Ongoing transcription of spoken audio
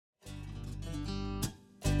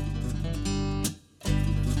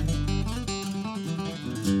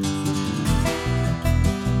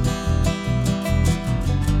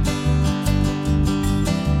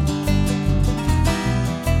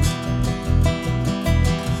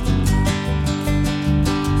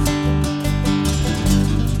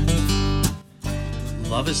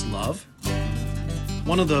love is love?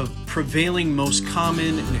 One of the prevailing, most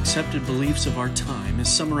common and accepted beliefs of our time is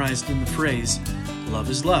summarized in the phrase, love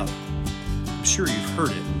is love. I'm sure you've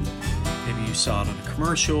heard it. Maybe you saw it on a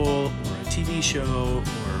commercial or a TV show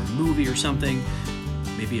or a movie or something.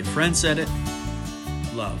 Maybe a friend said it.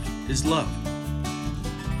 Love is love.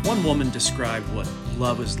 One woman described what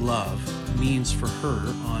love is love means for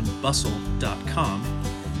her on bustle.com.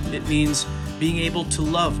 It means being able to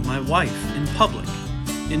love my wife in public,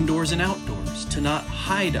 indoors and outdoors, to not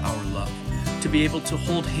hide our love, to be able to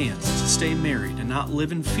hold hands, to stay married and not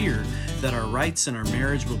live in fear that our rights in our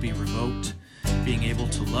marriage will be revoked, being able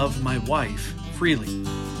to love my wife freely.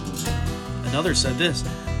 Another said this,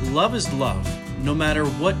 love is love, no matter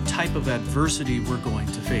what type of adversity we're going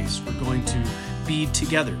to face. We're going to be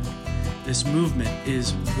together. This movement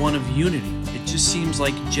is one of unity. It just seems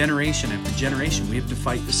like generation after generation, we have to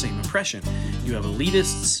fight the same oppression. You have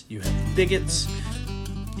elitists, you have bigots,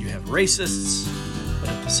 you have racists, but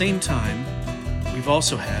at the same time, we've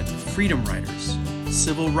also had freedom riders,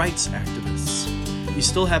 civil rights activists. You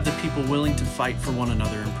still have the people willing to fight for one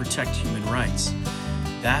another and protect human rights.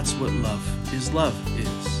 That's what love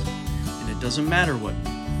is, and it doesn't matter what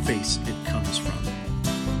face it comes from.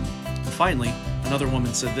 And finally, another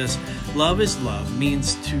woman said this, love is love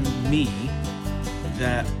means to me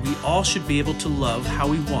that we all should be able to love how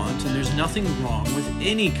we want, and there's nothing wrong with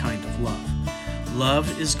any kind of love.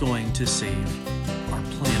 Love is going to save our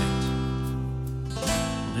planet.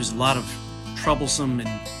 There's a lot of troublesome and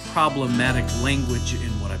problematic language in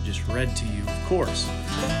what I've just read to you, of course.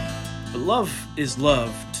 But love is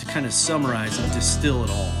love, to kind of summarize and distill it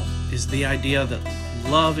all, is the idea that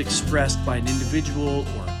love expressed by an individual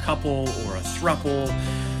or a couple or a throuple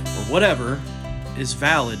or whatever is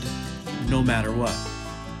valid no matter what.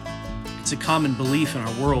 It's a common belief in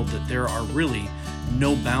our world that there are really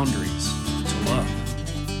no boundaries to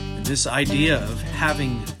love. And this idea of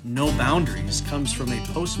having no boundaries comes from a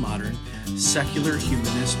postmodern, secular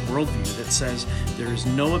humanist worldview that says there is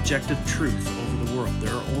no objective truth over the world.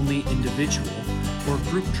 There are only individual or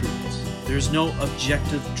group truths. There's no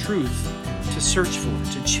objective truth to search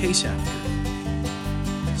for, to chase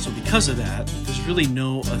after. So because of that, there's really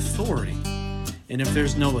no authority. And if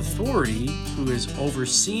there's no authority who is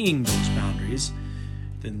overseeing those boundaries,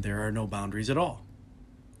 then there are no boundaries at all,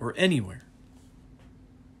 or anywhere.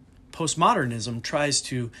 Postmodernism tries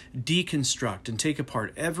to deconstruct and take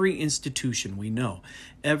apart every institution we know.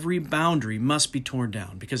 Every boundary must be torn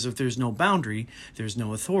down, because if there's no boundary, there's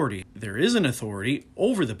no authority. There is an authority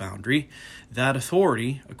over the boundary. That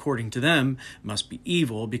authority, according to them, must be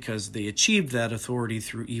evil because they achieved that authority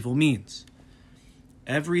through evil means.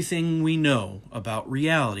 Everything we know about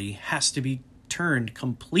reality has to be turned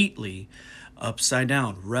completely upside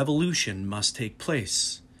down. Revolution must take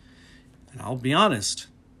place. And I'll be honest,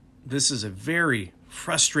 this is a very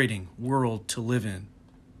frustrating world to live in.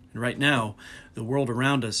 And right now, the world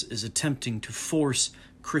around us is attempting to force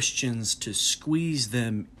Christians to squeeze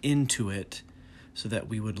them into it so that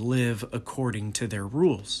we would live according to their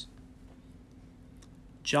rules.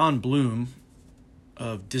 John Bloom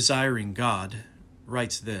of Desiring God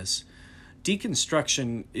writes this,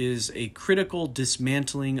 Deconstruction is a critical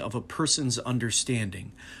dismantling of a person's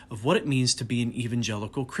understanding of what it means to be an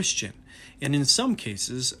evangelical Christian, and in some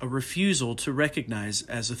cases, a refusal to recognize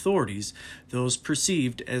as authorities those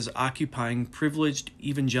perceived as occupying privileged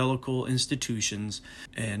evangelical institutions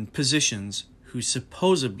and positions who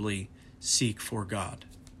supposedly seek for God.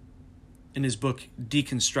 In his book,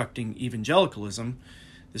 Deconstructing Evangelicalism,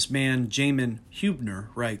 this man, Jamin Hubner,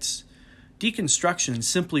 writes, Deconstruction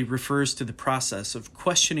simply refers to the process of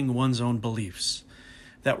questioning one's own beliefs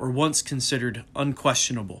that were once considered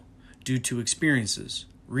unquestionable due to experiences,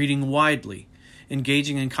 reading widely,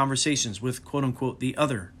 engaging in conversations with quote-unquote the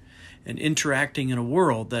other, and interacting in a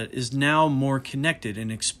world that is now more connected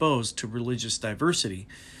and exposed to religious diversity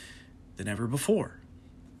than ever before.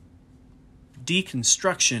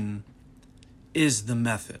 Deconstruction is the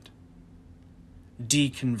method.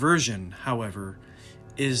 Deconversion, however,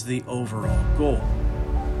 is the overall goal.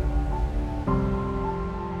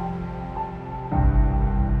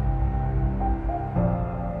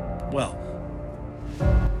 Well,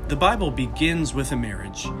 the Bible begins with a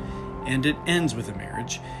marriage, and it ends with a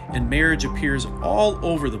marriage, and marriage appears all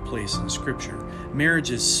over the place in Scripture.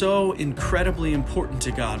 Marriage is so incredibly important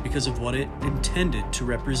to God because of what it intended to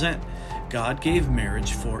represent. God gave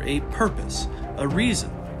marriage for a purpose, a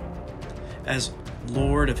reason. As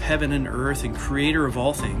Lord of heaven and earth and creator of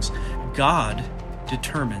all things, God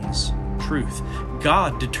determines truth.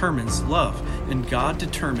 God determines love, and God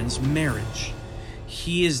determines marriage.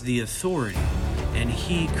 He is the authority, and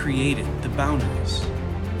He created the boundaries.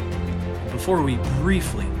 Before we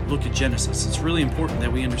briefly look at Genesis, it's really important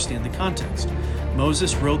that we understand the context.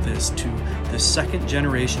 Moses wrote this to the second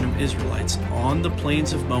generation of Israelites on the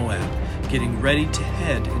plains of Moab, getting ready to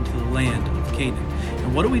head into the land of Canaan.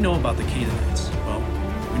 And what do we know about the Canaanites? Well,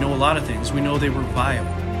 we know a lot of things. We know they were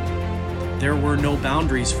vile. There were no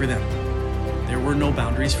boundaries for them. There were no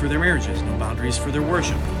boundaries for their marriages, no boundaries for their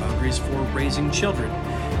worship, no boundaries for raising children.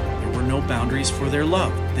 There were no boundaries for their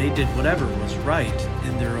love. They did whatever was right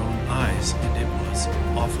in their own eyes, and it was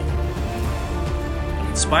awful. But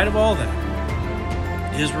in spite of all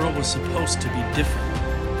that, Israel was supposed to be different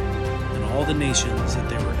than all the nations that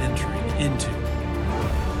they were entering into.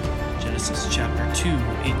 Genesis chapter 2,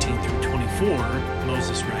 18 through 24,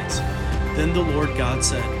 Moses writes, "Then the Lord God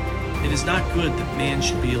said, 'It is not good that man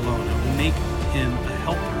should be alone. I will make him a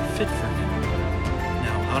helper fit for him.'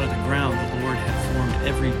 Now out of the ground the Lord had formed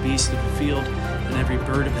every beast of the field and every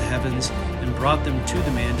bird of the heavens, and brought them to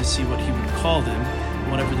the man to see what he would call them.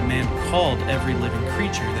 Whatever the man called every living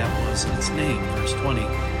creature, that was its name." Verse 20,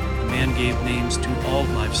 "The man gave names to all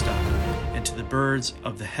livestock, and to the birds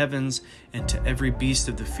of the heavens, and to every beast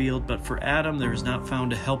of the field. But for Adam there is not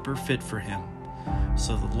found a helper fit for him.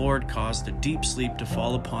 So the Lord caused a deep sleep to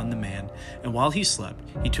fall upon the man, and while he slept,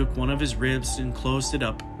 he took one of his ribs and closed it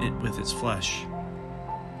up with its flesh.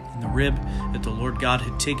 And the rib that the Lord God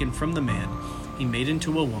had taken from the man, he made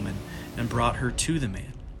into a woman and brought her to the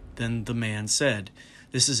man. Then the man said,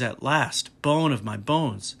 'This is at last bone of my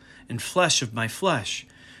bones and flesh of my flesh.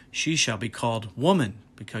 She shall be called woman,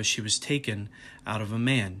 because she was taken out of a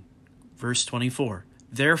man.'" Verse 24,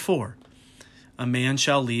 "Therefore a man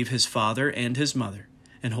shall leave his father and his mother,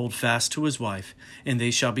 and hold fast to his wife, and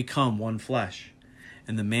they shall become one flesh.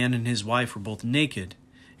 And the man and his wife were both naked,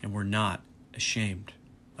 and were not ashamed."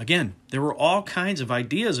 Again, there were all kinds of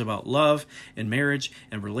ideas about love and marriage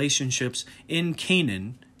and relationships in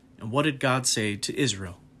Canaan. And what did God say to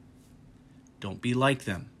Israel? Don't be like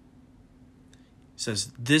them. He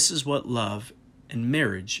says, this is what love and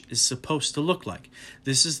marriage is supposed to look like.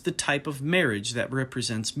 This is the type of marriage that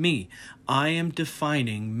represents me. I am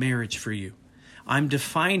defining marriage for you. I'm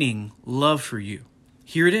defining love for you.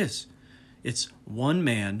 Here it is. It's one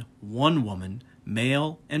man, one woman,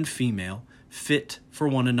 male and female, fit for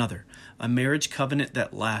one another. A marriage covenant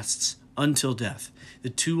that lasts until death. The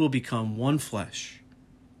two will become one flesh.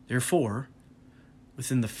 Therefore,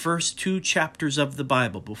 within the first 2 chapters of the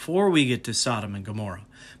Bible, before we get to Sodom and Gomorrah,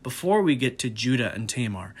 before we get to Judah and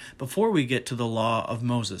Tamar, before we get to the law of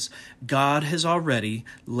Moses, God has already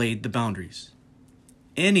laid the boundaries.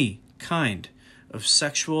 Any kind of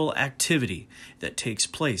sexual activity that takes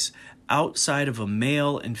place outside of a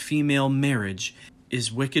male and female marriage is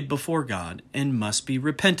wicked before God and must be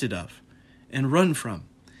repented of and run from.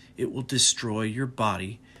 It will destroy your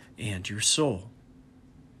body and your soul.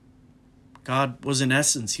 God was, in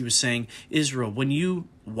essence, he was saying, Israel, when you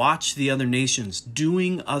watch the other nations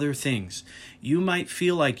doing other things, you might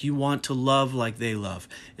feel like you want to love like they love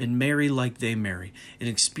and marry like they marry and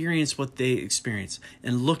experience what they experience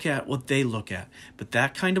and look at what they look at. But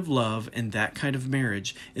that kind of love and that kind of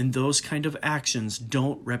marriage and those kind of actions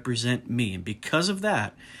don't represent me. And because of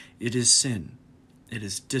that, it is sin. It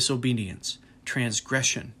is disobedience,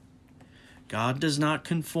 transgression. God does not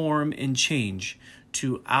conform and change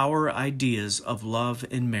to our ideas of love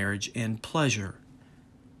and marriage and pleasure.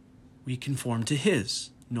 We conform to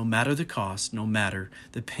his, no matter the cost, no matter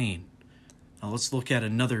the pain. Now let's look at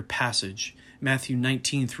another passage. Matthew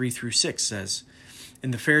 19:3-6 says,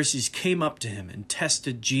 "And the Pharisees came up to him and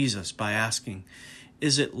tested Jesus by asking,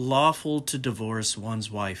 'Is it lawful to divorce one's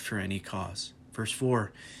wife for any cause?' Verse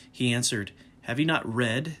 4, he answered, 'Have you not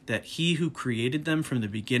read that he who created them from the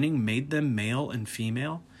beginning made them male and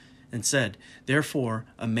female? And said, Therefore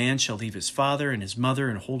a man shall leave his father and his mother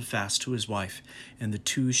and hold fast to his wife, and the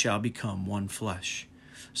two shall become one flesh.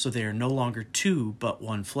 So they are no longer two, but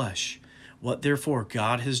one flesh. What therefore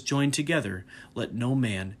God has joined together, let no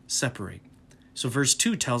man separate.'" So verse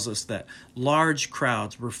 2 tells us that large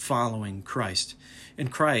crowds were following Christ. And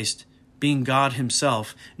Christ, being God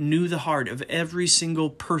himself, knew the heart of every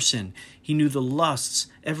single person. He knew the lusts,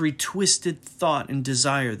 every twisted thought and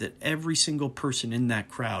desire that every single person in that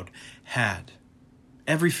crowd had.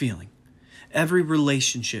 Every feeling, every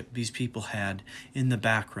relationship these people had in the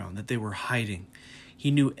background that they were hiding.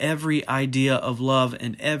 He knew every idea of love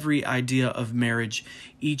and every idea of marriage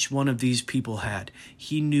each one of these people had.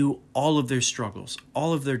 He knew all of their struggles,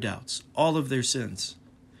 all of their doubts, all of their sins.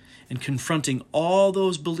 And confronting all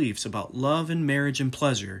those beliefs about love and marriage and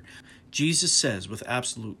pleasure, Jesus says with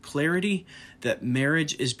absolute clarity that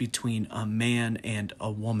marriage is between a man and a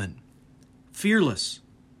woman. Fearless,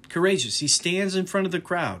 courageous. He stands in front of the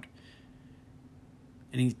crowd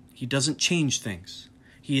And he doesn't change things.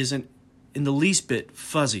 He isn't in the least bit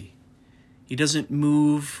fuzzy. He doesn't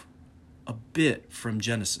move a bit from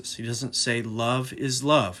Genesis. He doesn't say love is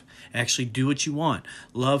love. Actually do what you want.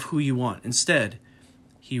 Love who you want. Instead,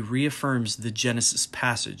 he reaffirms the Genesis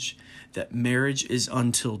passage that marriage is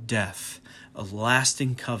until death, a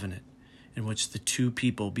lasting covenant in which the two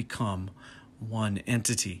people become one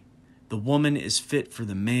entity. The woman is fit for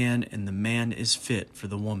the man, and the man is fit for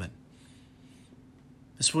the woman.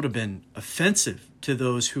 This would have been offensive to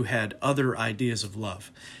those who had other ideas of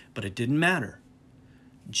love, but it didn't matter.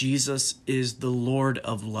 Jesus is the Lord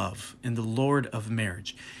of love and the Lord of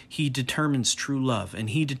marriage. He determines true love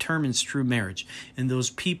and he determines true marriage. And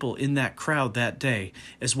those people in that crowd that day,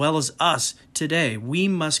 as well as us today, we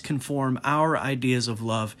must conform our ideas of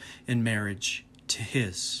love and marriage to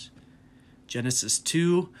his. Genesis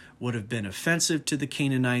 2 would have been offensive to the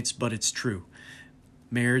Canaanites, but it's true.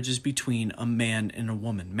 Marriage is between a man and a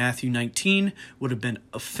woman. Matthew 19 would have been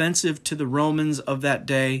offensive to the Romans of that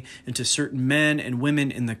day and to certain men and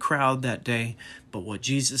women in the crowd that day. But what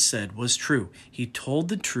Jesus said was true. He told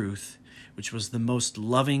the truth, which was the most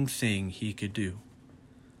loving thing he could do.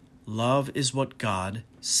 Love is what God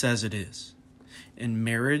says it is. And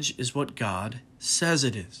marriage is what God says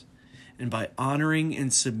it is. And by honoring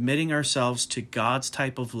and submitting ourselves to God's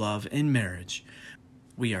type of love in marriage,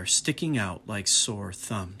 we are sticking out like sore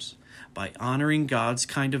thumbs. By honoring God's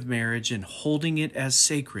kind of marriage and holding it as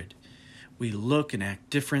sacred, we look and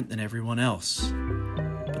act different than everyone else.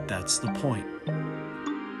 But that's the point.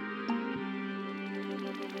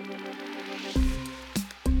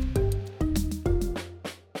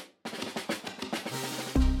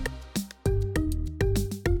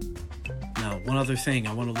 Now, one other thing,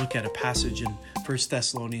 I want to look at a passage in 1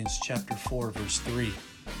 Thessalonians chapter 4, verse 3.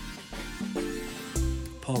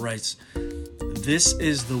 Paul writes, "This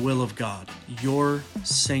is the will of God, your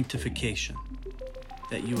sanctification,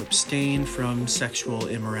 that you abstain from sexual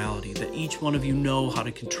immorality, that each one of you know how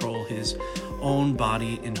to control his own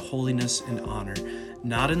body in holiness and honor,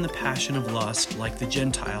 not in the passion of lust like the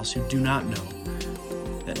Gentiles who do not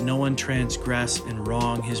know, that no one transgress and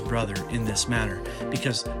wrong his brother in this matter,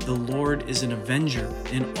 because the Lord is an avenger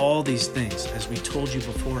in all these things, as we told you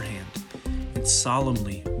beforehand, and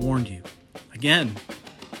solemnly warned you." Again,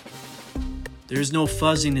 there's no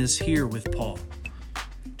fuzziness here with Paul.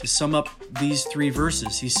 To sum up these three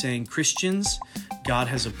verses, he's saying, Christians, God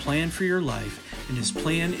has a plan for your life, and his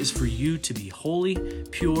plan is for you to be holy,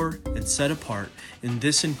 pure, and set apart, and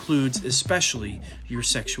this includes especially your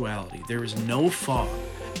sexuality. There is no fog.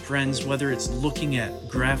 Friends, whether it's looking at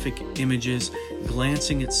graphic images,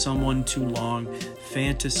 glancing at someone too long,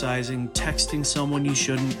 fantasizing, texting someone you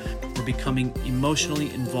shouldn't, or becoming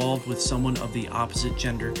emotionally involved with someone of the opposite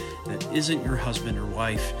gender that isn't your husband or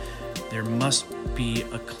wife, there must be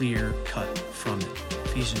a clear cut from it.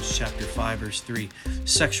 Ephesians chapter 5, verse 3.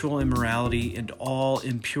 Sexual immorality and all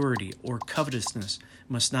impurity or covetousness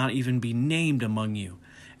must not even be named among you,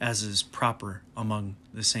 as is proper among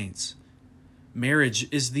the saints. Marriage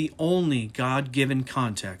is the only God-given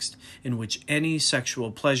context in which any sexual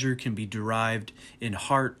pleasure can be derived in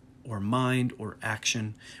heart or mind or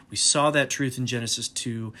action. We saw that truth in Genesis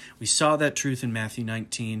 2. We saw that truth in Matthew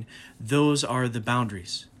 19. Those are the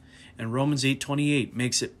boundaries. And Romans 8:28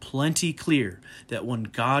 makes it plenty clear that when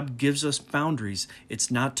God gives us boundaries, it's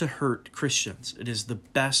not to hurt Christians. It is the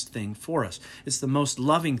best thing for us. It's the most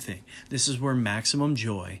loving thing. This is where maximum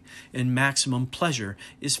joy and maximum pleasure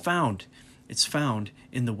is found. It's found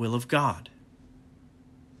in the will of God.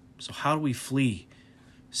 So how do we flee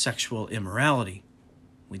sexual immorality?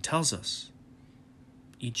 He tells us,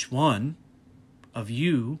 each one of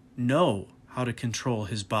you know how to control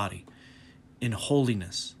his body in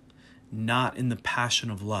holiness, not in the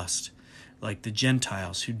passion of lust, like the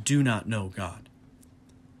Gentiles who do not know God.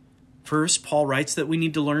 First, Paul writes that we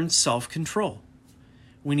need to learn self-control.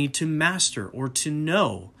 We need to master or to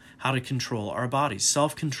know how to control our bodies.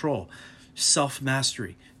 Self-control,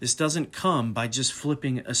 self-mastery. This doesn't come by just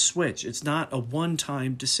flipping a switch. It's not a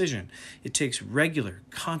one-time decision. It takes regular,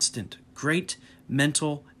 constant, great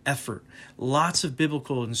mental effort, lots of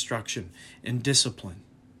biblical instruction and discipline.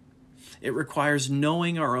 It requires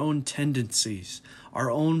knowing our own tendencies, our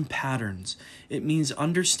own patterns. It means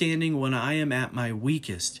understanding when I am at my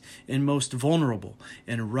weakest and most vulnerable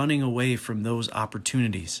and running away from those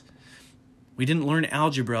opportunities. We didn't learn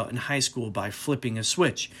algebra in high school by flipping a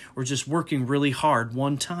switch or just working really hard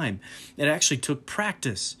one time. It actually took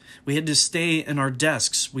practice. We had to stay in our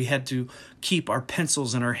desks. We had to keep our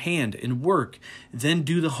pencils in our hand and work, then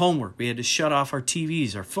do the homework. We had to shut off our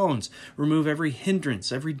TVs, our phones, remove every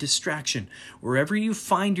hindrance, every distraction. Wherever you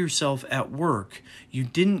find yourself at work, you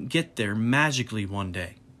didn't get there magically one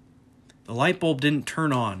day. The light bulb didn't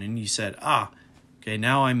turn on and you said, okay,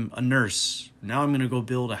 now I'm a nurse. Now I'm going to go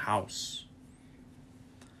build a house.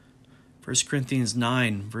 1 Corinthians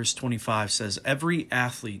 9, verse 25 says, every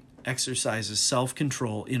athlete exercises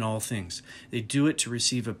self-control in all things. They do it to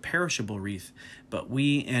receive a perishable wreath, but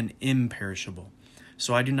we an imperishable.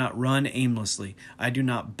 So I do not run aimlessly. I do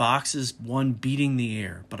not box as one beating the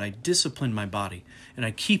air, but I discipline my body, and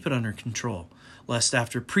I keep it under control, lest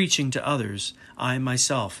after preaching to others, I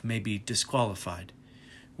myself may be disqualified.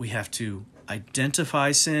 We have to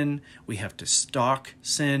identify sin, we have to stalk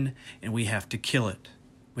sin, and we have to kill it.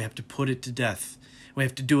 We have to put it to death. We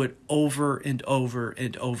have to do it over and over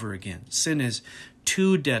and over again. Sin is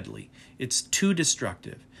too deadly. It's too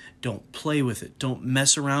destructive. Don't play with it. Don't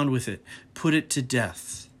mess around with it. Put it to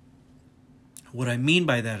death. What I mean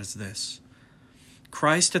by that is this.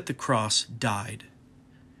 Christ at the cross died.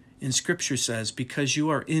 And Scripture says, because you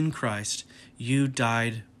are in Christ, you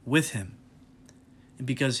died with him. And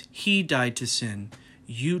because he died to sin,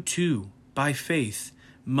 you too, by faith,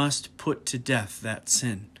 must put to death that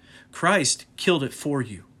sin. Christ killed it for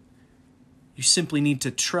you. You simply need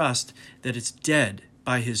to trust that it's dead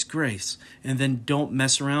by his grace, and then don't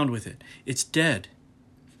mess around with it. It's dead.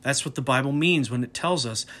 That's what the Bible means when it tells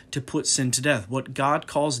us to put sin to death. What God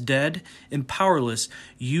calls dead and powerless,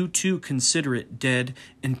 you too consider it dead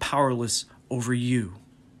and powerless over you.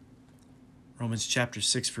 Romans chapter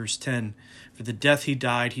 6, verse 10, for the death he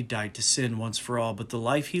died to sin once for all, but the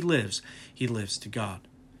life he lives to God.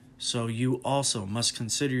 So you also must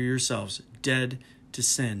consider yourselves dead to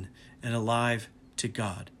sin and alive to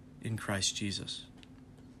God in Christ Jesus.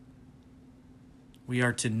 We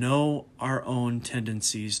are to know our own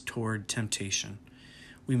tendencies toward temptation.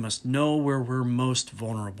 We must know where we're most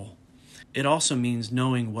vulnerable. It also means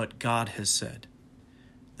knowing what God has said.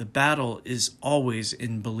 The battle is always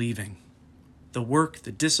in believing. The work,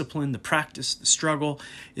 the discipline, the practice, the struggle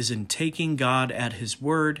is in taking God at his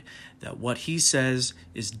word that what he says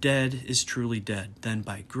is dead is truly dead. Then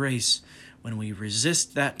by grace, when we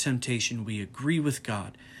resist that temptation, we agree with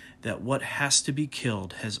God that what has to be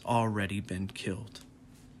killed has already been killed.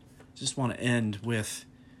 I just want to end with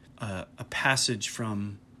a passage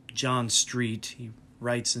from John Street. He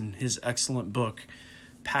writes in his excellent book,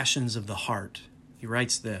 Passions of the Heart. He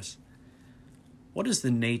writes this. What is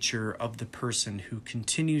the nature of the person who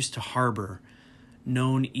continues to harbor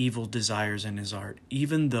known evil desires in his heart,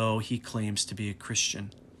 even though he claims to be a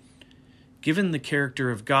Christian? Given the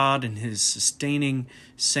character of God and his sustaining,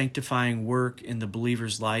 sanctifying work in the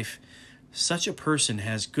believer's life, such a person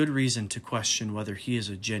has good reason to question whether he is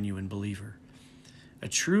a genuine believer. A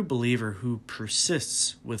true believer who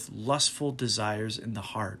persists with lustful desires in the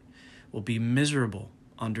heart will be miserable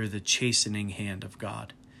under the chastening hand of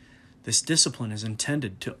God. This discipline is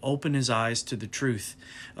intended to open his eyes to the truth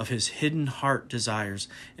of his hidden heart desires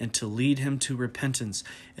and to lead him to repentance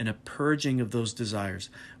and a purging of those desires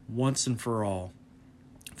once and for all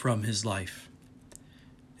from his life.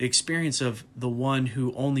 The experience of the one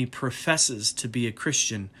who only professes to be a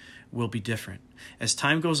Christian will be different. As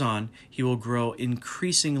time goes on, he will grow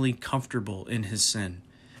increasingly comfortable in his sin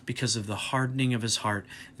because of the hardening of his heart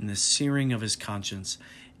and the searing of his conscience.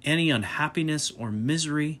 Any unhappiness or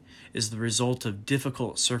misery is the result of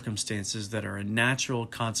difficult circumstances that are a natural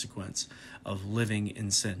consequence of living in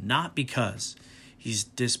sin, not because he's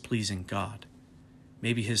displeasing God.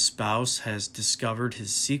 Maybe his spouse has discovered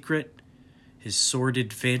his secret, his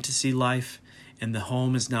sordid fantasy life, and the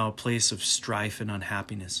home is now a place of strife and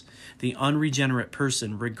unhappiness. The unregenerate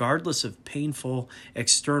person, regardless of painful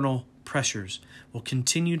external pressures, will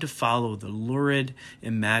continue to follow the lurid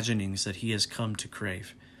imaginings that he has come to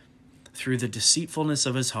crave. Through the deceitfulness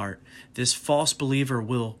of his heart, this false believer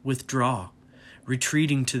will withdraw,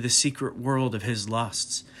 retreating to the secret world of his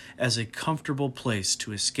lusts as a comfortable place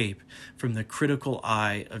to escape from the critical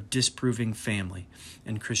eye of disproving family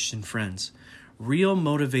and Christian friends. Real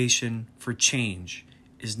motivation for change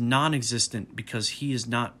is non-existent because he is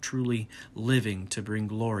not truly living to bring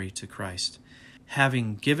glory to Christ.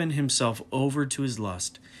 Having given himself over to his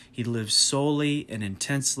lust, he lives solely and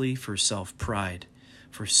intensely for self-pride,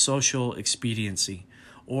 for social expediency,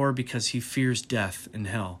 or because he fears death and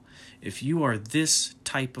hell. If you are this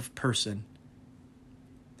type of person,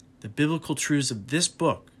 the biblical truths of this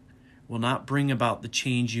book will not bring about the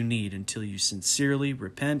change you need until you sincerely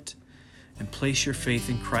repent and place your faith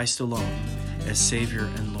in Christ alone as Savior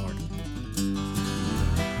and Lord.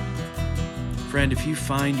 Friend, if you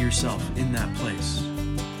find yourself in that place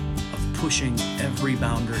of pushing every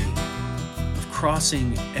boundary, of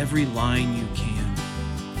crossing every line you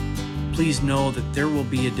can, please know that there will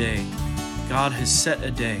be a day, God has set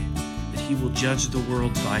a day, that He will judge the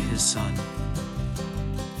world by His Son.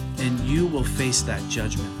 And you will face that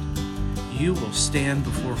judgment. You will stand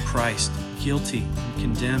before Christ guilty and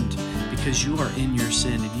condemned because you are in your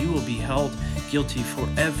sin, and you will be held guilty for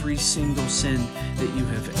every single sin that you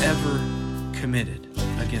have ever committed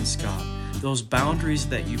against God. Those boundaries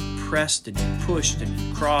that you pressed and you pushed and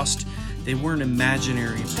you crossed, they weren't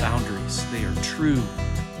imaginary boundaries. They are true,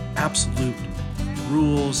 absolute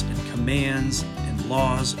rules and commands and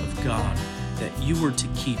laws of God that you were to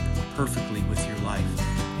keep perfectly with your life,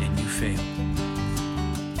 and you failed.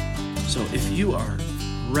 So if you are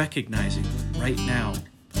recognizing right now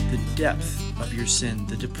the depth of your sin,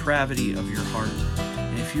 the depravity of your heart,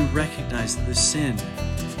 and if you recognize the sin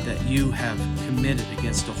that you have committed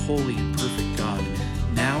against a holy and perfect God,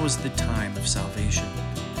 now is the time of salvation.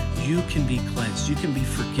 You can be cleansed. You can be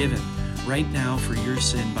forgiven right now for your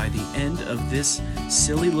sin. By the end of this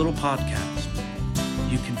silly little podcast,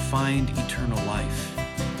 you can find eternal life.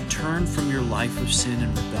 Turn from your life of sin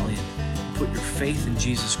and rebellion and put your faith in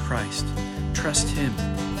Jesus Christ. Trust Him.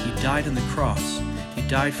 He died on the cross. He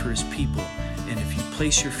died for His people. And if you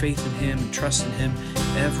place your faith in Him and trust in Him,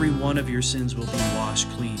 every one of your sins will be washed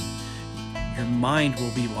clean. Your mind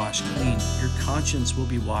will be washed clean. Your conscience will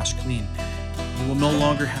be washed clean. You will no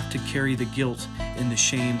longer have to carry the guilt and the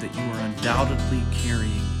shame that you are undoubtedly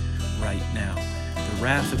carrying right now. The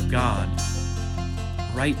wrath of God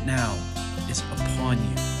right now is upon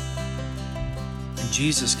you. And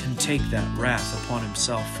Jesus can take that wrath upon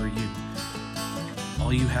Himself for you.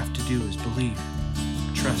 All you have to do is believe,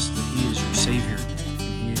 trust that He is your Savior and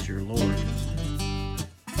He is your Lord.